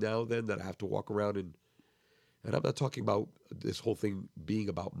humility now then that I have to walk around and I'm not talking about this whole thing being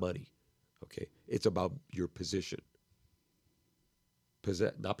about money, okay? It's about your position.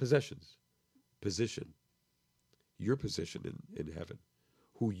 Not possessions, position. Your position in heaven,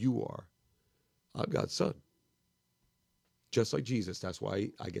 who you are. I'm God's son. Just like Jesus, that's why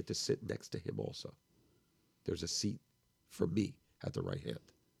I get to sit next to him also. There's a seat for me at the right hand.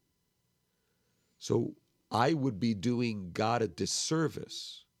 So I would be doing God a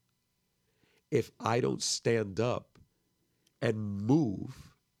disservice if I don't stand up and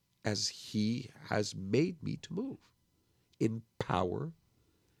move as he has made me to move, in power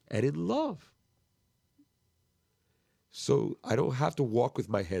and in love. So I don't have to walk with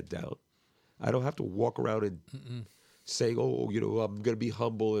my head down. I don't have to walk around and saying, oh, I'm going to be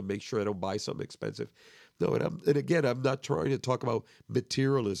humble and make sure I don't buy something expensive. No, and again, I'm not trying to talk about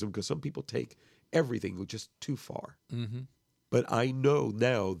materialism, because some people take everything just too far. Mm-hmm. But I know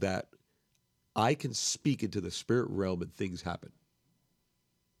now that I can speak into the spirit realm and things happen.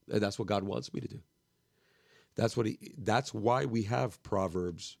 And that's what God wants me to do. That's why we have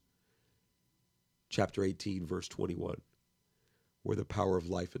Proverbs chapter 18, verse 21, where the power of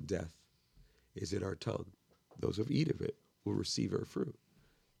life and death is in our tongue. Those who eat of it will receive our fruit.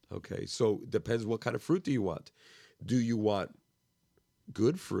 Okay, so it depends what kind of fruit do you want. Do you want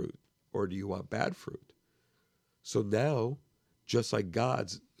good fruit or do you want bad fruit? So now, just like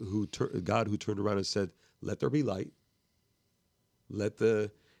God who turned around and said, let there be light, let the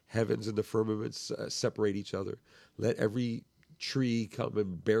heavens and the firmaments separate each other, let every tree come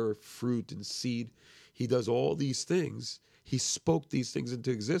and bear fruit and seed. He does all these things. He spoke these things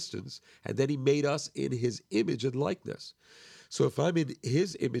into existence, and then he made us in his image and likeness. So if I'm in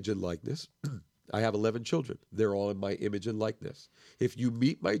his image and likeness, I have 11 children. They're all in my image and likeness. If you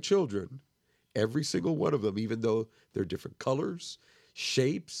meet my children, every single one of them, even though they're different colors,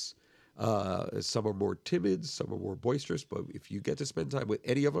 shapes, some are more timid, some are more boisterous, but if you get to spend time with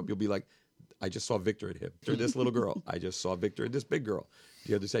any of them, you'll be like, I just saw Victor in him. Victor in this little girl. I just saw Victor in this big girl.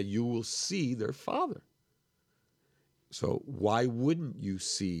 Do you understand? You will see their father. So why wouldn't you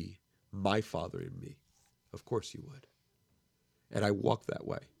see my Father in me? Of course you would. And I walk that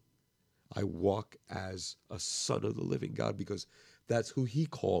way. I walk as a son of the living God because that's who he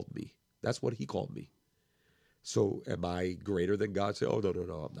called me. That's what he called me. So am I greater than God? Say, oh, no,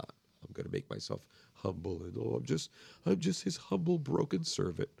 I'm not. I'm going to make myself humble. And I'm just his humble, broken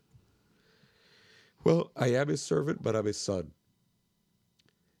servant. Well, I am his servant, but I'm his son.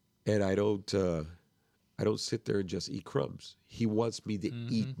 And I don't sit there and just eat crumbs. He wants me to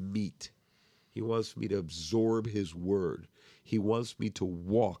eat meat. He wants me to absorb his word. He wants me to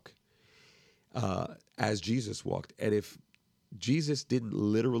walk as Jesus walked. And if Jesus didn't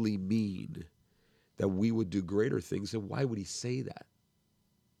literally mean that we would do greater things, then why would he say that?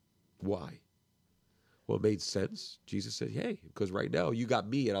 Why? Well, it made sense. Jesus said, hey, because right now you got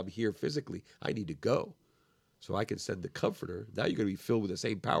me and I'm here physically. I need to go so I can send the comforter. Now you're going to be filled with the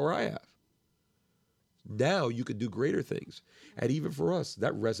same power I have. Now you can do greater things. And even for us,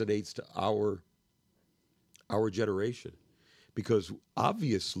 that resonates to our generation. Because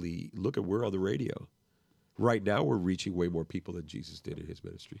obviously, look at, we're on the radio. Right now we're reaching way more people than Jesus did in his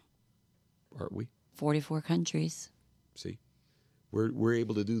ministry. Aren't we? 44 countries. See? We're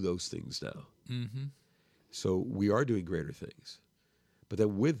able to do those things now. Mm-hmm. So we are doing greater things. But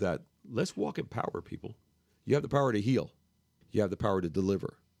then with that, let's walk in power, people. You have the power to heal. You have the power to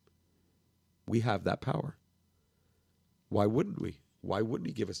deliver. We have that power. Why wouldn't we? Why wouldn't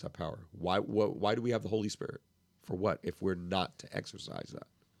he give us that power? Why do we have the Holy Spirit? For what if we're not to exercise that?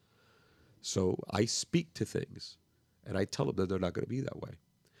 So I speak to things, and I tell them that they're not going to be that way.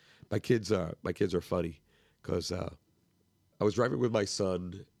 My kids are funny because I was driving with my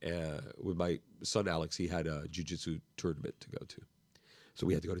son, Alex. He had a jiu-jitsu tournament to go to. So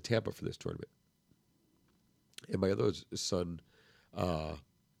we had to go to Tampa for this tournament. And my other son,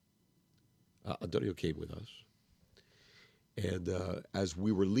 Antonio, came with us. And as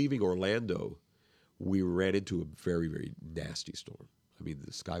we were leaving Orlando, we ran into a very, very nasty storm. I mean,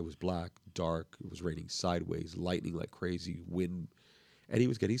 the sky was black, dark. It was raining sideways, lightning like crazy, wind. And he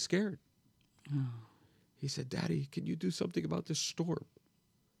was getting scared. Oh. He said, Daddy, can you do something about this storm?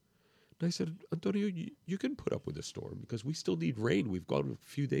 And I said, Antonio, you can put up with the storm because we still need rain. We've gone a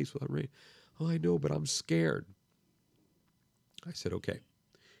few days without rain. Oh, I know, but I'm scared. I said, okay,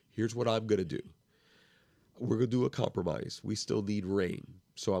 here's what I'm going to do. We're going to do a compromise. We still need rain.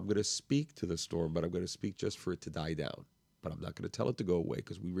 So I'm going to speak to the storm, but I'm going to speak just for it to die down. But I'm not going to tell it to go away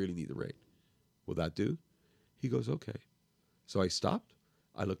because we really need the rain. Will that do? He goes, okay. So I stopped.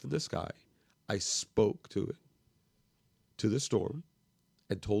 I looked in the sky. I spoke to it, to the storm,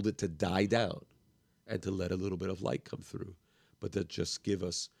 and told it to die down and to let a little bit of light come through, but to just give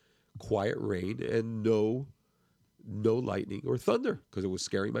us quiet rain and no lightning or thunder because it was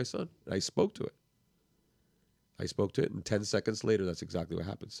scaring my son. And I spoke to it. And 10 seconds later, that's exactly what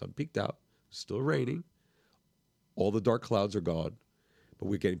happened. Sun peeked out, still raining. All the dark clouds are gone, but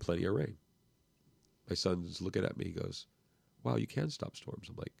we're getting plenty of rain. My son's looking at me. He goes, wow, you can stop storms.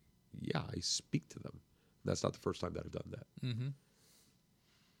 I'm like, yeah, I speak to them. That's not the first time that I've done that. Mm-hmm.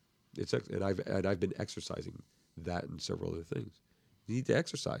 And I've been exercising that and several other things. You need to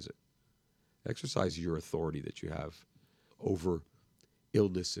exercise it. Exercise your authority that you have over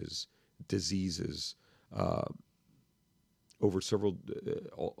illnesses, diseases, over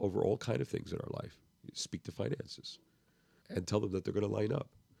all kind of things in our life. You speak to finances and tell them that they're going to line up.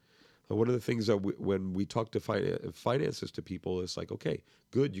 And one of the things that when we talk to finances to people, it's like, okay,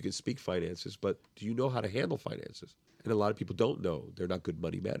 good, you can speak finances, but do you know how to handle finances? And a lot of people don't know. They're not good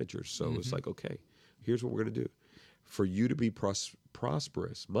money managers. So it's like, okay, here's what we're going to do. For you to be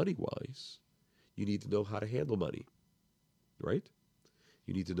prosperous money-wise, you need to know how to handle money, right?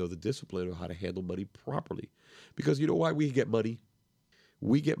 You need to know the discipline of how to handle money properly. Because you know why we get money?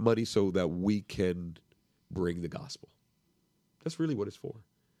 We get money so that we can bring the gospel. That's really what it's for.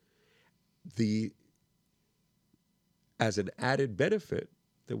 As an added benefit,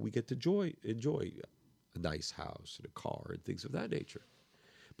 that we get to enjoy a nice house and a car and things of that nature.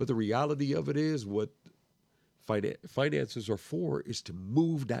 But the reality of it is what finances are for is to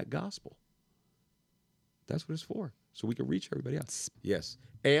move that gospel. That's what it's for. So we can reach everybody else. Yes.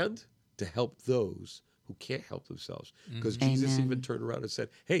 And to help those who can't help themselves. Because Jesus even turned around and said,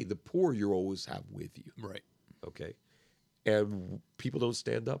 hey, the poor you always have with you. Right. Okay. And people don't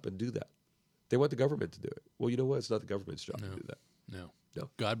stand up and do that. They want the government to do it. Well, you know what? It's not the government's job to do that. No.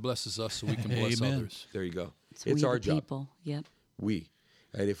 God blesses us so we can bless others. There you go. So it's our job. People. Yep.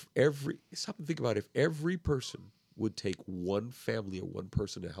 And stop and think about it. If every person would take one family or one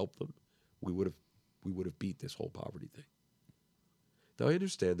person to help them, we would have beat this whole poverty thing. Now, I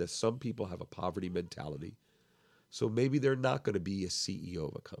understand that some people have a poverty mentality, so maybe they're not going to be a CEO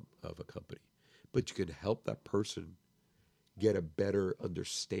of a company, but you can help that person get a better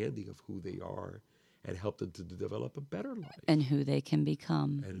understanding of who they are and help them to develop a better life. And who they can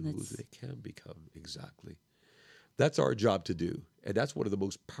become. Exactly. That's our job to do. And that's one of the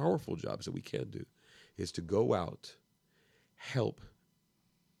most powerful jobs that we can do, is to go out, help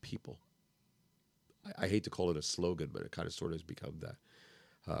people. I hate to call it a slogan, but it kind of sort of has become that.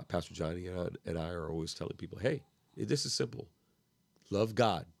 Pastor Johnny and I are always telling people, hey, this is simple. Love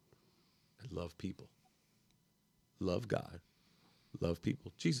God and love people. Love God Love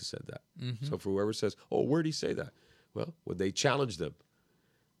people. Jesus said that. So for whoever says, oh, where did he say that? Well, when they challenged him,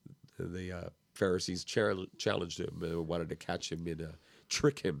 the Pharisees challenged him and wanted to catch him and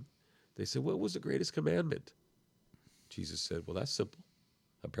trick him. They said, what was the greatest commandment? Jesus said, well, that's simple.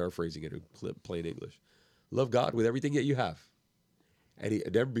 I'm paraphrasing it in plain English. Love God with everything that you have. And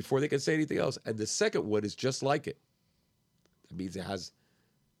then before they can say anything else. And the second one is just like it. That means it has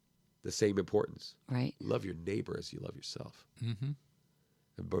the same importance. Right. Love your neighbor as you love yourself. And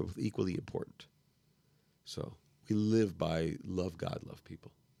both equally important. So we live by love God, love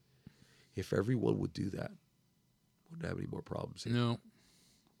people. If everyone would do that, we wouldn't have any more problems here. No.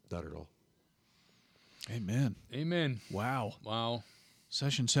 Not at all. Amen. Amen. Wow.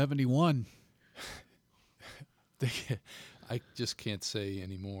 Session 71. I just can't say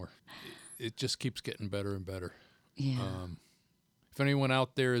anymore. It just keeps getting better and better. Yeah. If anyone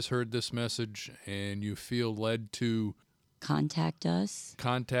out there has heard this message and you feel led to contact us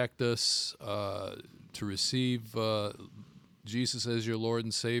to receive Jesus as your Lord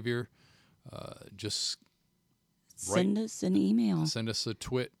and Savior, just send us an email. Send us a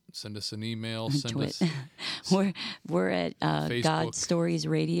twit. Send us an email. We're at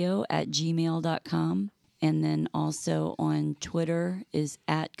GodStoriesRadio@gmail.com. And then also on Twitter is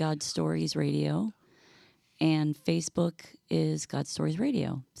 @GodStoriesRadio. And Facebook is God Stories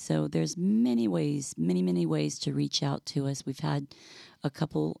Radio. So there's many ways to reach out to us. We've had a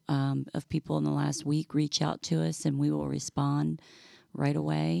couple of people in the last week reach out to us, and we will respond right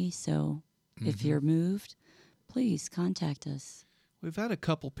away. So if you're moved, please contact us. We've had a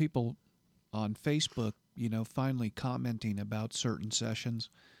couple people on Facebook, finally commenting about certain sessions.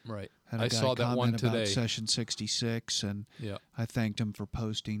 Right. Had a guy saw that one today. About session 66, and I thanked him for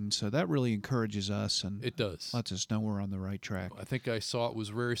posting. So that really encourages us, and it does. Lets us know we're on the right track. I think I saw it was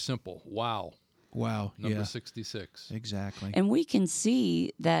very simple. Wow. Number 66. Exactly. And we can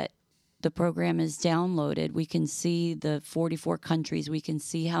see that the program is downloaded. We can see the 44 countries. We can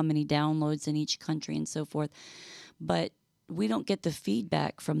see how many downloads in each country and so forth. But we don't get the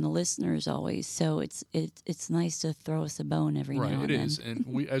feedback from the listeners always, so it's nice to throw us a bone every now and then. Right, it is.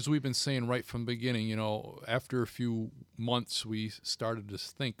 And as we've been saying right from the beginning, after a few months, we started to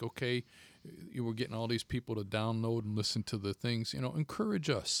think, okay, you were getting all these people to download and listen to the things. Encourage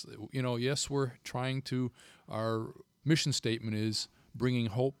us. Yes, we're trying to. Our mission statement is bringing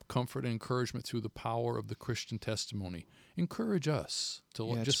hope, comfort, and encouragement through the power of the Christian testimony. Encourage us to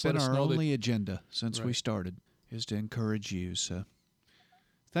just let us know. It's been our only agenda since we started, is to encourage you. So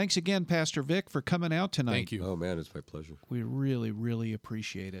thanks again, Pastor Vic, for coming out tonight. Thank you. Oh, man, it's my pleasure. We really, really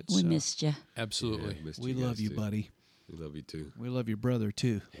appreciate it. We missed you. Absolutely. Yeah, we love you, buddy. We love you, too. We love your brother,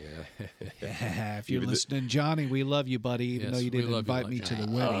 too. Yeah. If you're listening, Johnny, we love you, buddy, even though you didn't invite me to the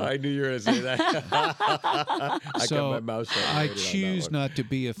wedding. Oh, I knew you were going to say that. I kept my mouth shut. I choose not to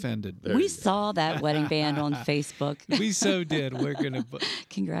be offended. We saw that wedding band on Facebook. We so did. We're going to...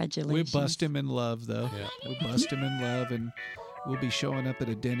 Congratulations. We bust him in love, though. Yeah. We bust him in love, and we'll be showing up at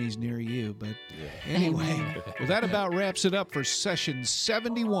a Denny's near you. But anyway, well, that about wraps it up for session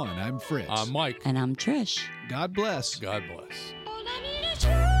 71. I'm Fritz. I'm Mike. And I'm Trish. God bless. God bless.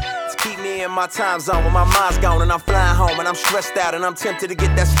 Keep me in my time zone when my mind's gone and I'm flying home and I'm stressed out and I'm tempted to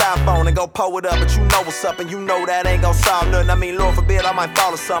get that styrofoam and go pull it up, but you know what's up and you know that ain't gonna solve nothing. I mean, Lord forbid I might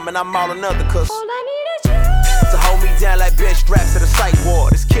fall or something and I'm all or nothing, cause all I need is you to hold me down like bench straps at a psych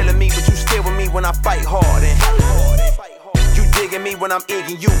ward. It's killing me, but you still with me when I fight hard. And you digging me when I'm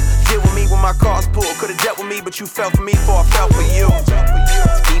egging you. Deal with me when my car's pulled. Could've dealt with me, but you fell for me before I fell for you.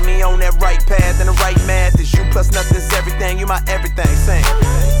 To keep me on that right path and the right math is you plus nothing's everything. You my everything, sing.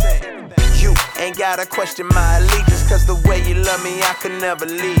 You ain't gotta question my allegiance, cause the way you love me, I could never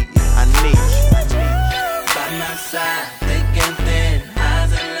leave. I need you. By my side, thick and thin,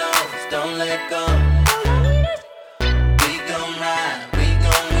 highs and lows, don't let go. We gon' ride, we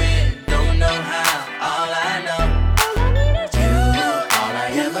gon' win, don't know how, all I know. You, all I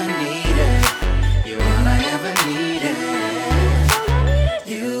ever needed. You, all I ever needed.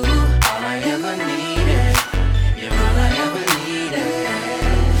 You, all I ever needed. You're all I ever needed.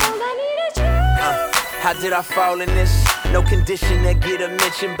 How did I fall in this? No condition that get a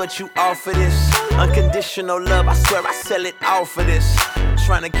mention, but you offer this unconditional love. I swear I sell it all for this.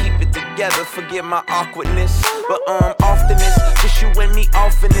 Trying to keep it together, forget my awkwardness. But often it's just you and me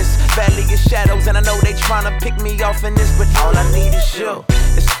off in this valley of shadows, and I know they trying to pick me off in this, but all I need is you.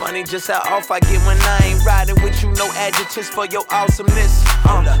 It's funny just how off I get when I ain't riding with you. No adjectives for your awesomeness.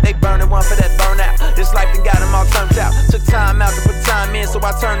 They burning one for that burnout. This life done got them all turned out. Took time out to put time in, so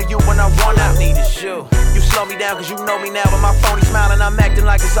I turn to you when I want out. Need is you. You slow me down cause you know me now. With my phony smile and I'm acting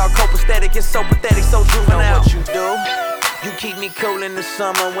like it's all copacetic. It's so pathetic, so juvenile. You know what you do? You keep me cool in the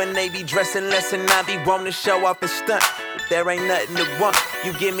summer when they be dressing less and I be wanting to show off and stunt. But there ain't nothing to want.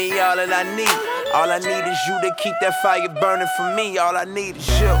 You give me all that I need. All I need is you to keep that fire burning for me. All I need is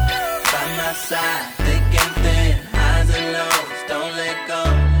you. By my side, thick and thin, highs and lows.